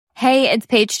Hey, it's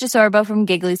Paige DeSorbo from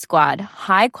Giggly Squad.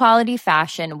 High quality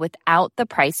fashion without the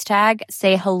price tag.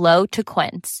 Say hello to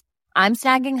Quince. I'm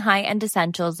snagging high-end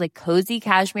essentials like cozy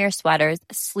cashmere sweaters,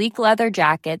 sleek leather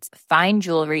jackets, fine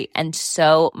jewelry, and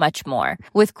so much more.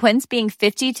 With Quince being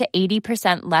 50 to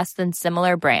 80% less than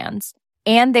similar brands.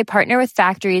 And they partner with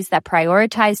factories that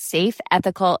prioritize safe,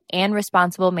 ethical, and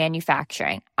responsible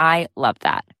manufacturing. I love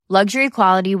that. Luxury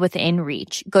quality within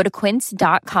reach. Go to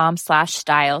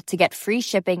quince.com/style to get free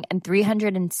shipping and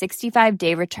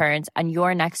 365-day returns on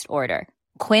your next order.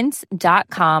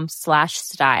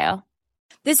 Quince.com/style.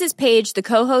 This is Paige, the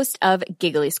co-host of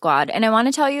Giggly Squad, and I want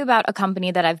to tell you about a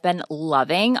company that I've been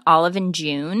loving, Olive &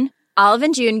 June. Olive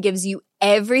 & June gives you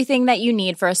everything that you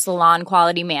need for a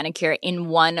salon-quality manicure in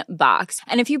one box.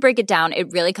 And if you break it down,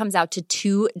 it really comes out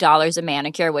to $2 a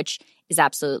manicure, which is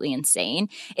absolutely insane.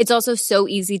 It's also so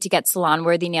easy to get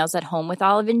salon-worthy nails at home with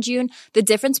Olive & June. The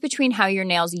difference between how your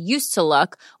nails used to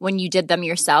look when you did them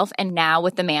yourself and now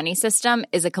with the Mani system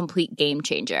is a complete game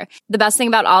changer. The best thing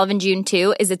about Olive & June,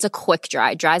 too, is it's a quick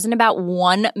dry. Dries in about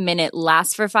 1 minute,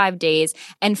 lasts for 5 days,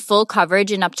 and full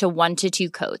coverage in up to 1 to 2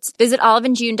 coats. Visit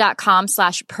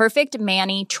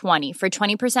oliveandjune.com/perfectmani20 for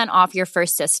 20% off your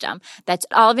first system. That's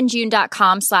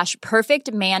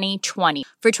oliveandjune.com/perfectmani20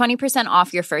 for 20%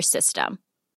 off your first system.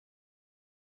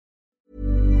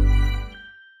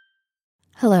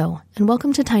 Hello, and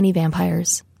welcome to Tiny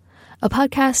Vampires, a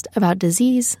podcast about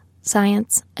disease,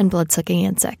 science, and blood-sucking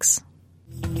insects.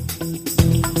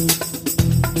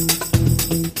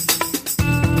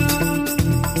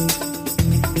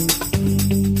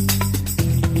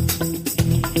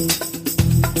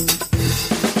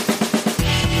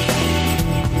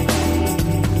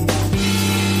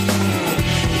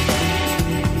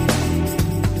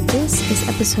 This is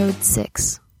episode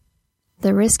 6.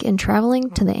 The risk in traveling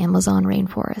to the Amazon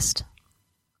rainforest.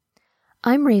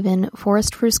 I'm Raven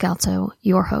Forrest Fruscalzo,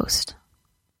 your host.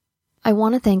 I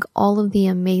want to thank all of the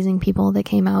amazing people that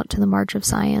came out to the March of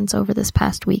Science over this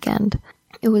past weekend.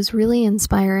 It was really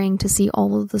inspiring to see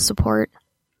all of the support.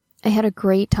 I had a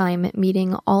great time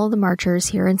meeting all of the marchers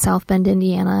here in South Bend,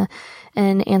 Indiana,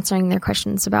 and answering their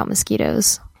questions about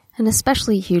mosquitoes. An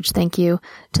especially huge thank you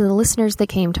to the listeners that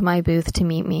came to my booth to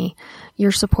meet me.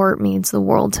 Your support means the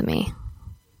world to me.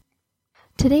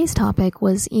 Today's topic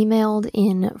was emailed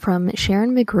in from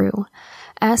Sharon McGrew,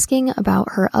 asking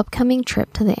about her upcoming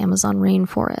trip to the Amazon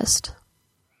rainforest.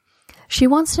 She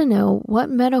wants to know what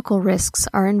medical risks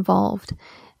are involved,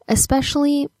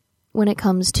 especially when it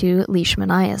comes to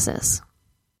leishmaniasis.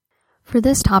 For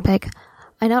this topic,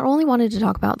 I not only wanted to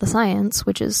talk about the science,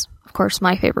 which is, of course,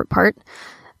 my favorite part,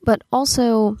 but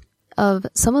also of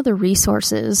some of the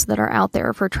resources that are out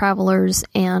there for travelers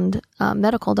and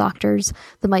medical doctors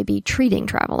that might be treating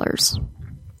travelers.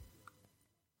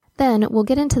 Then we'll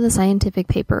get into the scientific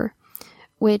paper,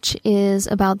 which is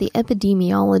about the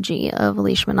epidemiology of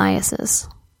leishmaniasis.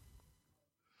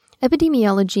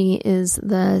 Epidemiology is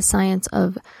the science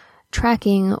of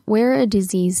tracking where a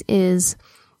disease is,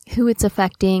 who it's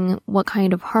affecting, what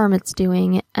kind of harm it's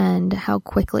doing, and how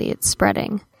quickly it's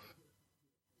spreading.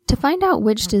 To find out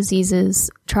which diseases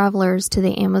travelers to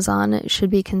the Amazon should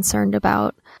be concerned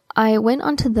about, I went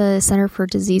onto the Center for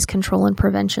Disease Control and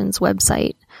Prevention's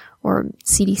website, or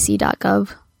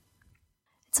cdc.gov.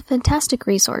 It's a fantastic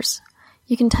resource.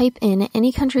 You can type in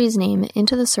any country's name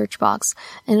into the search box,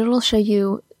 and it'll show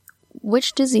you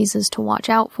which diseases to watch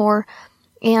out for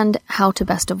and how to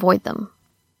best avoid them.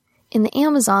 In the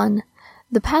Amazon,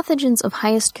 the pathogens of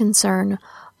highest concern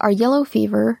are yellow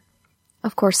fever,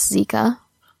 of course Zika,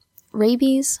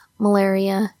 rabies,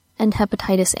 malaria, and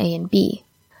hepatitis A and B.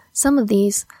 Some of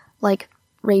these, like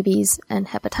rabies and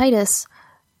hepatitis,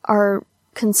 are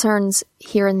concerns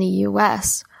here in the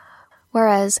US,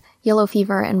 whereas yellow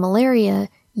fever and malaria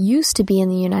used to be in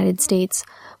the United States,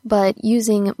 but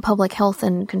using public health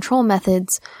and control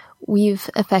methods, we've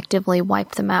effectively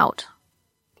wiped them out.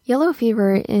 Yellow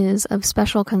fever is of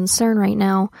special concern right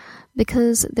now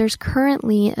because there's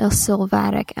currently a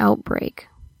sylvatic outbreak.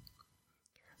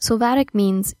 Sylvatic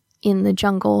means in the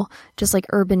jungle, just like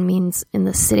urban means in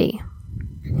the city.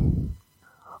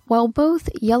 While both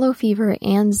yellow fever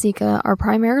and Zika are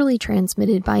primarily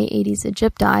transmitted by Aedes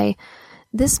aegypti,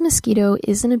 this mosquito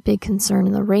isn't a big concern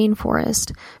in the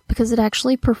rainforest because it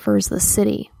actually prefers the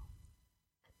city.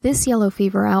 This yellow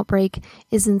fever outbreak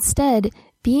is instead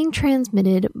being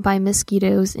transmitted by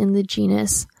mosquitoes in the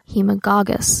genus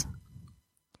Haemogagus.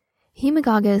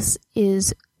 Haemogagus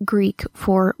is Greek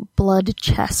for blood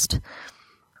chest,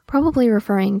 probably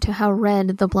referring to how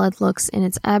red the blood looks in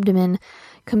its abdomen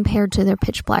compared to their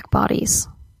pitch black bodies.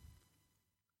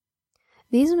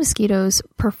 These mosquitoes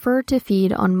prefer to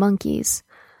feed on monkeys,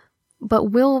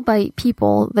 but will bite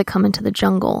people that come into the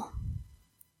jungle.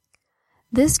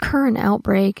 This current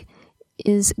outbreak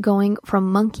is going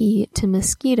from monkey to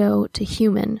mosquito to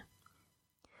human,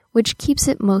 which keeps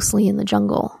it mostly in the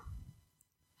jungle.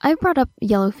 I've brought up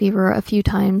yellow fever a few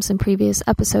times in previous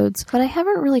episodes, but I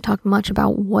haven't really talked much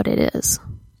about what it is.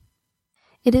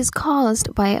 It is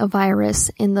caused by a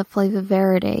virus in the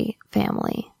Flaviviridae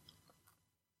family.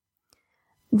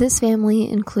 This family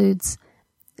includes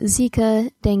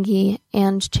Zika, dengue,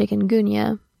 and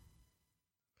chikungunya.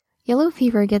 Yellow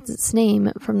fever gets its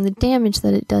name from the damage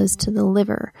that it does to the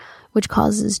liver, which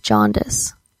causes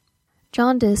jaundice.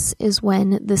 Jaundice is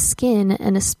when the skin,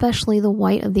 and especially the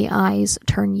white of the eyes,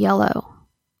 turn yellow.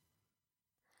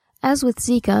 As with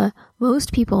Zika,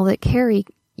 most people that carry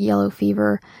yellow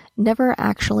fever never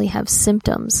actually have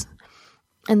symptoms,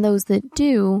 and those that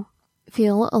do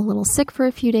feel a little sick for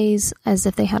a few days as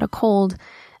if they had a cold,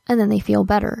 and then they feel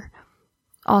better,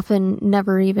 often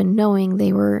never even knowing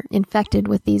they were infected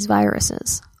with these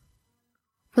viruses.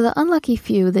 For the unlucky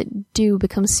few that do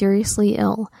become seriously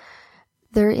ill,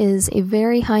 there is a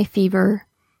very high fever,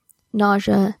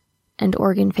 nausea, and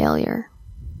organ failure.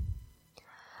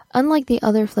 Unlike the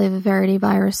other Flaviviridae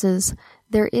viruses,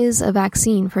 there is a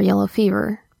vaccine for yellow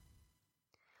fever.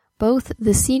 Both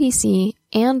the CDC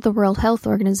and the World Health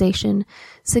Organization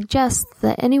suggest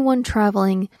that anyone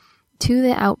traveling to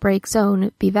the outbreak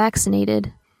zone be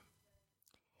vaccinated,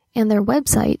 and their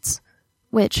websites,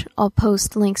 which I'll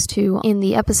post links to in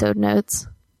the episode notes,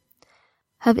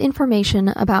 have information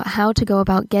about how to go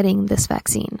about getting this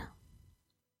vaccine.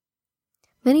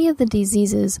 Many of the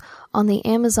diseases on the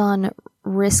Amazon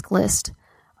risk list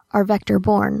are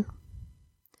vector-borne.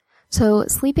 So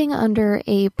sleeping under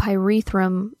a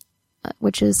pyrethrum,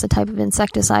 which is a type of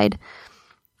insecticide,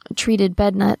 treated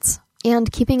bed nets,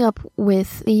 and keeping up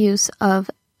with the use of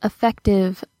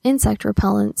effective insect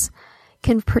repellents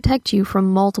can protect you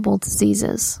from multiple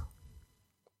diseases.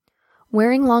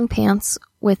 Wearing long pants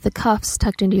with the cuffs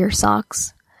tucked into your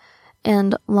socks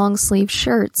and long-sleeved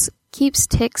shirts keeps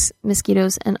ticks,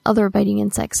 mosquitoes, and other biting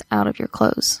insects out of your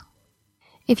clothes.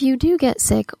 If you do get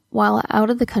sick while out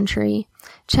of the country,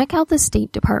 check out the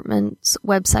State Department's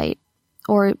website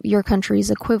or your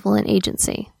country's equivalent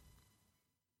agency.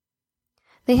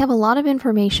 They have a lot of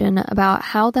information about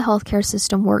how the healthcare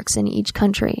system works in each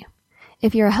country.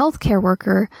 If you're a healthcare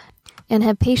worker and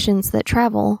have patients that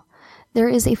travel, there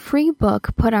is a free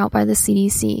book put out by the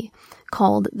CDC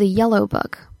called the Yellow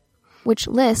Book, which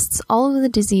lists all of the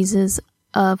diseases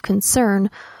of concern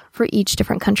for each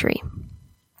different country.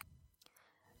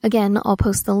 Again, I'll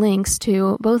post the links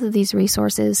to both of these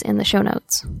resources in the show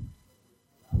notes.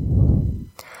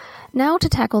 Now to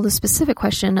tackle the specific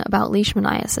question about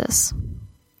leishmaniasis.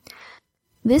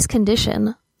 This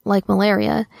condition, like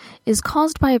malaria, is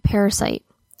caused by a parasite,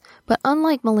 but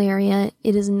unlike malaria,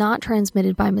 it is not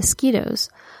transmitted by mosquitoes,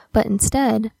 but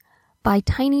instead by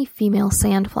tiny female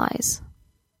sandflies.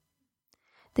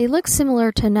 They look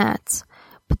similar to gnats,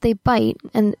 but they bite,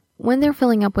 and when they're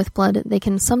filling up with blood, they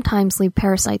can sometimes leave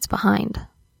parasites behind.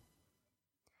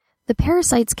 The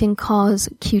parasites can cause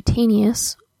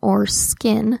cutaneous, or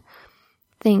skin,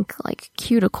 think like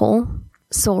cuticle,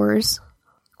 sores,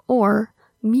 or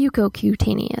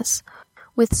mucocutaneous,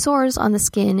 with sores on the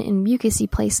skin in mucousy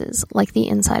places like the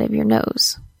inside of your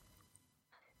nose.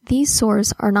 These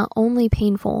sores are not only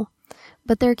painful,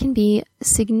 but there can be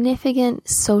significant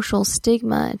social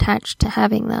stigma attached to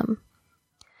having them,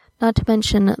 not to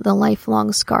mention the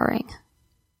lifelong scarring.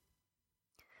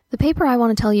 The paper I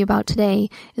want to tell you about today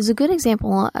is a good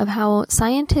example of how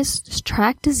scientists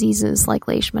track diseases like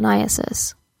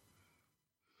leishmaniasis.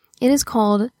 It is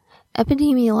called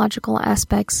Epidemiological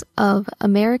Aspects of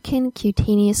American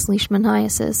Cutaneous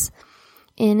Leishmaniasis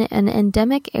in an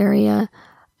Endemic Area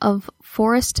of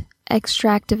Forest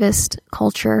Extractivist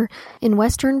Culture in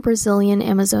Western Brazilian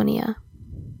Amazonia.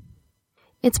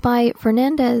 It's by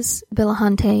Fernandes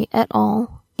Bilahante et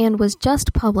al. And was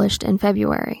just published in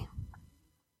February.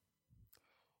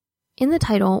 In the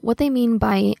title, what they mean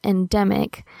by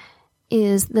endemic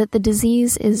is that the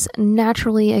disease is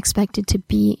naturally expected to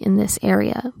be in this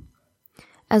area,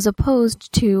 as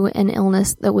opposed to an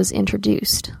illness that was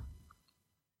introduced.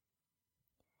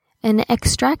 An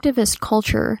extractivist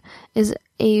culture is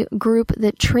a group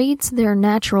that trades their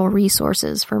natural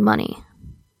resources for money.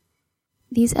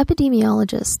 These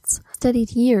epidemiologists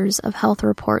studied years of health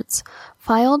reports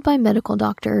filed by medical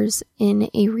doctors in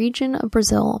a region of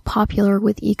Brazil popular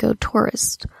with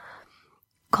ecotourists,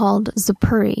 called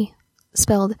Xapuri,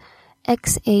 spelled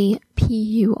Xapuri.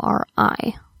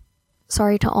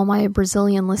 Sorry to all my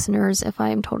Brazilian listeners if I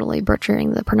am totally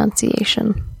butchering the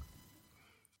pronunciation.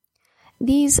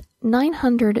 These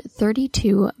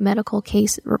 932 medical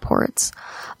case reports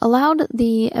allowed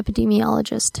the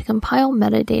epidemiologists to compile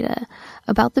metadata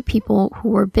about the people who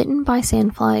were bitten by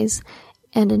sandflies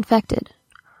and infected,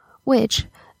 which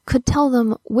could tell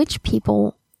them which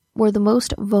people were the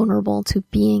most vulnerable to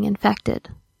being infected.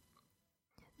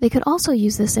 They could also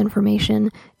use this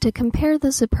information to compare the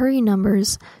Xipuri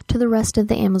numbers to the rest of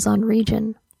the Amazon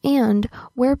region, and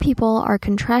where people are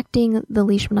contracting the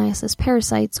leishmaniasis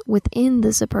parasites within the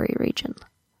Xipuri region.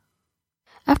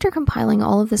 After compiling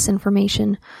all of this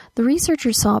information, the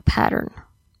researchers saw a pattern.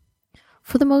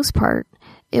 For the most part,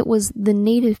 it was the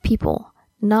native people,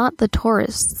 not the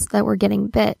tourists, that were getting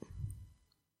bit.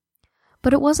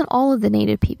 But it wasn't all of the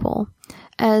native people,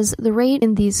 as the rate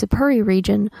in the Xipuri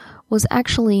region was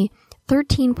actually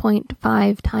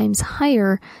 13.5 times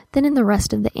higher than in the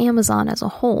rest of the Amazon as a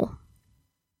whole.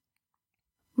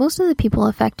 Most of the people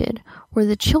affected were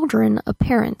the children of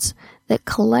parents that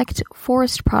collect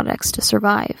forest products to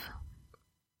survive.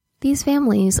 These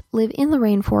families live in the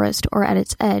rainforest or at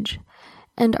its edge,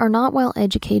 and are not well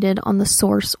educated on the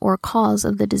source or cause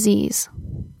of the disease.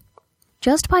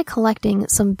 Just by collecting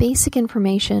some basic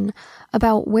information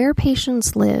about where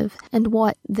patients live and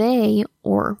what they,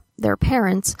 or their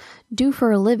parents, do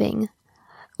for a living,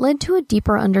 led to a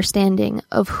deeper understanding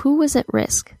of who was at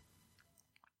risk.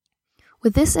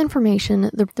 With this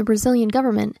information, the Brazilian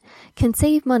government can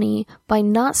save money by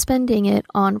not spending it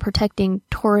on protecting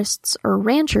tourists or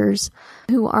ranchers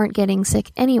who aren't getting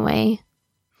sick anyway,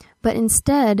 but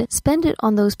instead spend it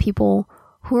on those people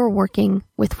who are working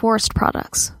with forest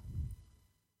products.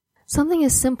 Something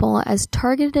as simple as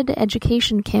targeted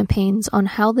education campaigns on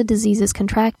how the disease is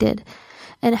contracted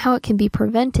and how it can be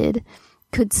prevented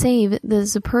could save the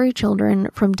Xipuri children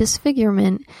from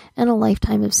disfigurement and a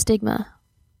lifetime of stigma.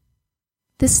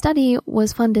 This study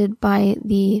was funded by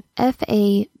the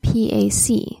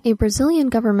FAPAC, a Brazilian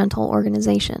governmental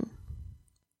organization.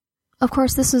 Of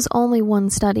course, this is only one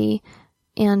study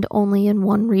and only in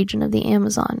one region of the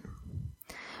Amazon.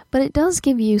 But it does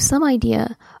give you some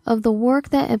idea of the work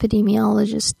that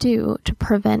epidemiologists do to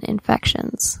prevent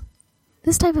infections.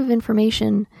 This type of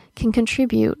information can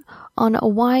contribute on a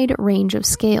wide range of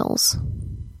scales,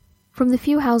 from the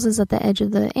few houses at the edge of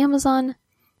the Amazon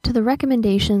to the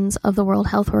recommendations of the World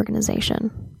Health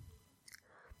Organization.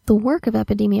 The work of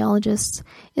epidemiologists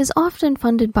is often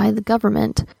funded by the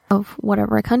government of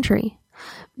whatever country,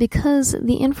 because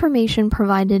the information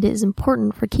provided is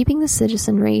important for keeping the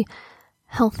citizenry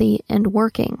healthy and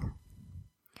working.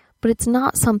 But it's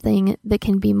not something that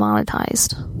can be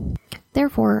monetized,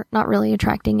 therefore not really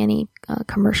attracting any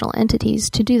commercial entities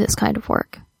to do this kind of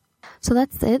work. So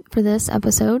that's it for this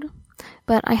episode.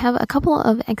 But I have a couple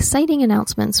of exciting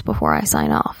announcements before I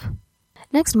sign off.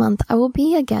 Next month, I will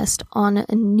be a guest on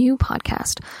a new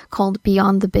podcast called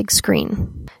Beyond the Big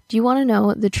Screen. Do you want to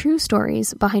know the true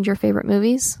stories behind your favorite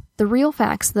movies? The real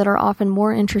facts that are often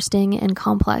more interesting and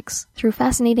complex. Through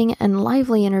fascinating and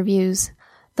lively interviews,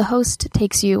 the host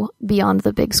takes you beyond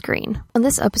the big screen. On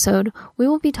this episode, we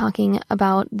will be talking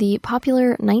about the popular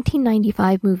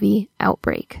 1995 movie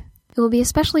Outbreak. It will be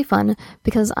especially fun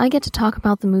because I get to talk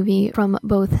about the movie from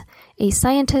both a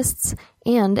scientist's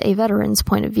and a veteran's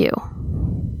point of view.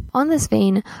 On this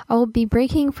vein, I will be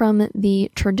breaking from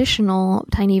the traditional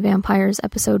Tiny Vampires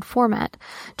episode format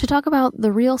to talk about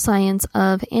the real science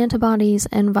of antibodies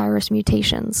and virus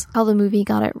mutations, how the movie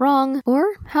got it wrong, or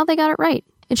how they got it right.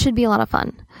 It should be a lot of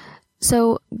fun.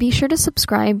 So be sure to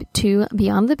subscribe to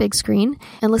Beyond the Big Screen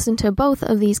and listen to both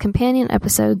of these companion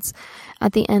episodes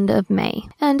at the end of May.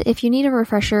 And if you need a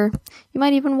refresher, you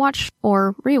might even watch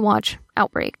or rewatch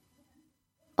Outbreak.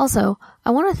 Also, I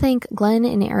want to thank Glenn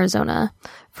in Arizona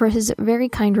for his very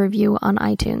kind review on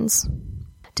iTunes.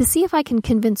 To see if I can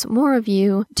convince more of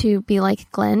you to be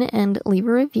like Glenn and leave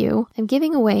a review, I'm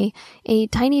giving away a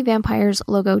Tiny Vampires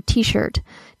logo t-shirt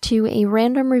to a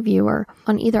random reviewer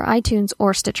on either iTunes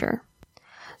or Stitcher.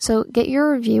 So get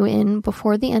your review in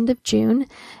before the end of June,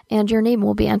 and your name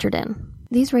will be entered in.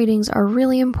 These ratings are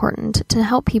really important to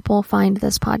help people find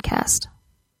this podcast.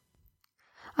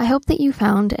 I hope that you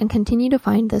found and continue to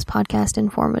find this podcast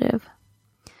informative.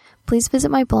 Please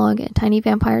visit my blog at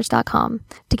tinyvampires.com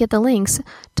to get the links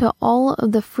to all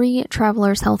of the free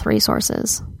Traveler's Health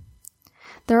resources.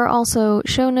 There are also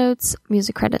show notes,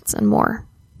 music credits, and more.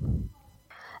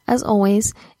 As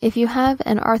always, if you have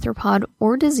an arthropod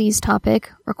or disease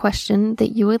topic or question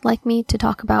that you would like me to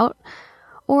talk about,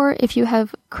 or if you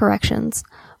have corrections,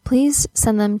 please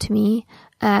send them to me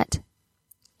at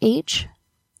HFORRES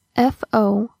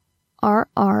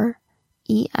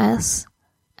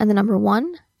and the number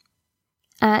 1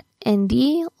 at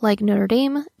nd like Notre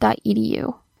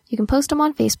Dame.edu. You can post them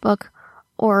on Facebook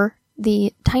or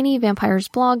the Tiny Vampires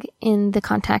blog in the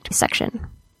contact section.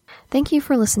 Thank you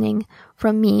for listening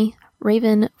from me,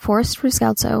 Raven Forrest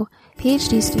Ruscalzo,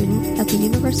 PhD student at the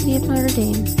University of Notre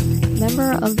Dame,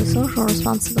 member of the Social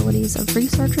Responsibilities of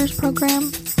Researchers program,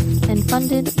 and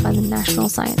funded by the National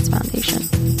Science Foundation.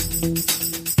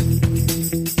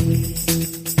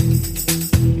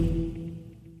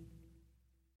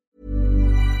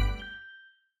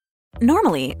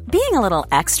 Normally, being a little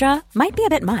extra might be a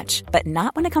bit much, but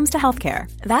not when it comes to healthcare.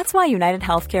 That's why United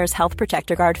Healthcare's Health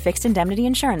Protector Guard fixed indemnity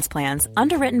insurance plans,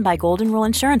 underwritten by Golden Rule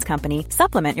Insurance Company,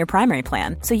 supplement your primary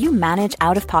plan so you manage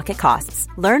out-of-pocket costs.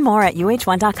 Learn more at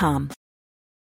uh1.com.